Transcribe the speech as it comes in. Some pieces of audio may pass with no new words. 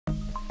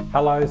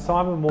Hello,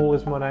 Simon Wall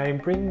is my name,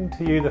 bringing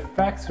to you the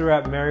facts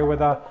throughout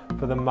Merewether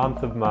for the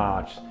month of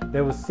March.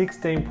 There were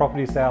 16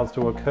 property sales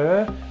to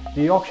occur.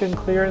 The auction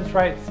clearance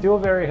rate still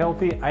very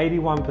healthy,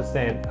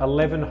 81%.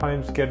 11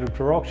 homes scheduled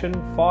for auction,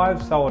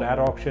 5 sold at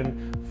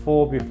auction,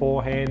 4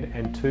 beforehand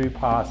and 2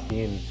 passed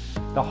in.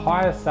 The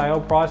highest sale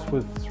price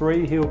was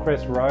 3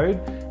 Hillcrest Road,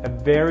 a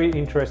very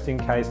interesting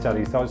case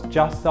study. So it's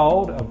just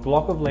sold a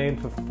block of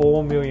land for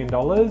 $4 million.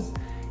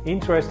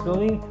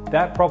 Interestingly,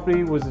 that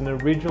property was an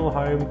original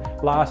home.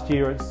 Last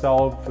year it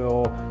sold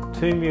for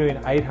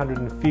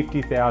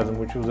 $2,850,000,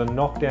 which was a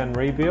knockdown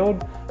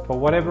rebuild. For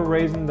whatever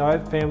reason, the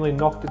family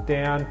knocked it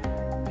down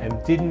and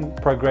didn't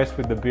progress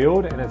with the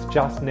build, and it's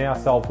just now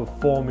sold for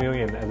 $4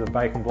 million as a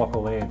vacant block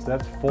of land. So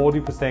that's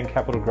 40%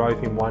 capital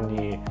growth in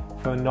 1 year.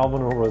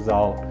 Phenomenal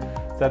result.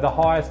 So the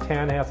highest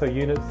townhouse or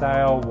unit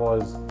sale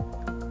was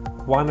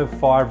 1 of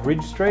 5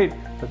 Ridge Street,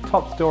 a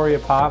top story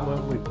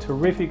apartment with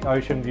terrific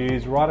ocean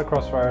views right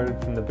across the road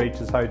from the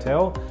Beaches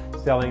Hotel,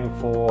 selling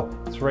for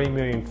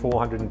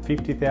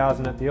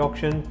 $3,450,000 at the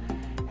auction.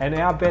 And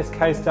our best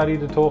case study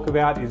to talk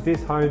about is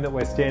this home that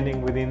we're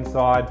standing with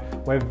inside.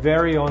 We're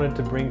very honoured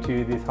to bring to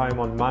you this home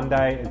on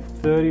Monday at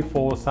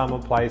 34 Summer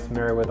Place,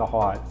 Merewether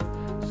Heights.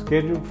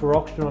 Scheduled for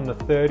auction on the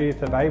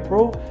 30th of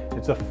April.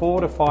 It's a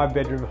 4 to 5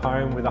 bedroom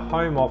home with a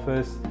home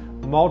office,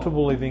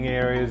 multiple living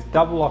areas,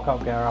 double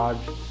lock-up garage,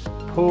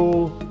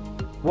 pool.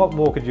 What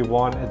more could you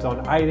want? It's on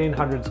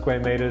 1,800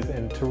 square metres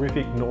and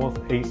terrific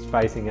northeast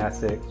facing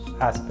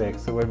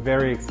aspects. So we're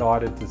very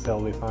excited to sell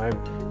this home.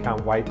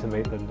 Can't wait to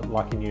meet the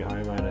lucky new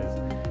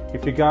homeowners.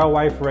 If you go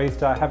away for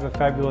Easter, have a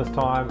fabulous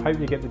time. Hope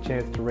you get the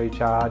chance to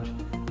recharge.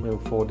 We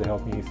look forward to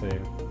helping you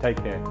soon. Take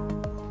care.